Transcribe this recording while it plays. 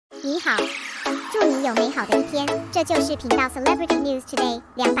你好，祝你有美好的一天。这就是频道 Celebrity News Today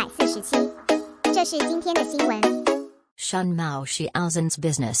 247。这是今天的新闻。Shun Mao Xiao Zhan's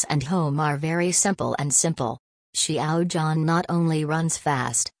business and home are very simple and simple. Xiao Zhan not only runs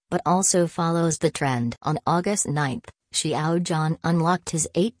fast, but also follows the trend. On August 9, Xiao Zhan unlocked his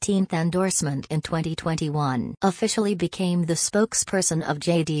 18th endorsement in 2021. Officially became the spokesperson of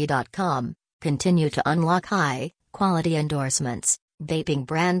JD.com. Continue to unlock high-quality endorsements. Baping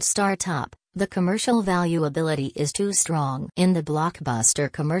brand startup. The commercial valuability is too strong. In the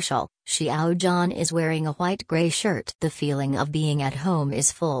blockbuster commercial, Xiao Zhan is wearing a white-gray shirt. The feeling of being at home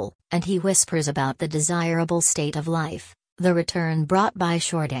is full, and he whispers about the desirable state of life, the return brought by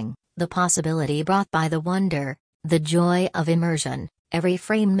shorting, the possibility brought by the wonder, the joy of immersion. Every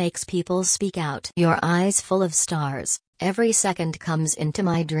frame makes people speak out. Your eyes full of stars, every second comes into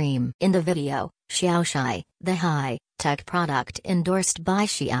my dream. In the video, Xiao Zhan, the high-tech product endorsed by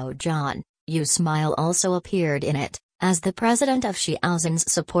Xiao Zhan, You Smile also appeared in it. As the president of Xiao Zhan's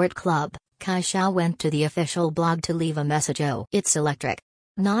support club, Kai Xiao went to the official blog to leave a message. Oh, it's electric.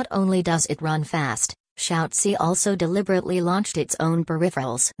 Not only does it run fast, Xiaozi also deliberately launched its own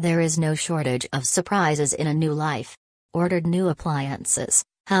peripherals. There is no shortage of surprises in a new life. Ordered new appliances.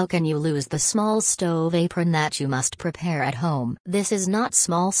 How can you lose the small stove apron that you must prepare at home? This is not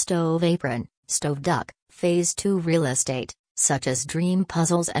small stove apron, stove duck. Phase 2 real estate, such as dream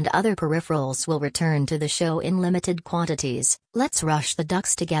puzzles and other peripherals, will return to the show in limited quantities. Let's rush the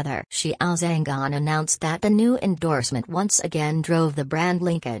ducks together. Xiao Zhan announced that the new endorsement once again drove the brand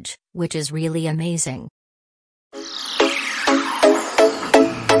linkage, which is really amazing.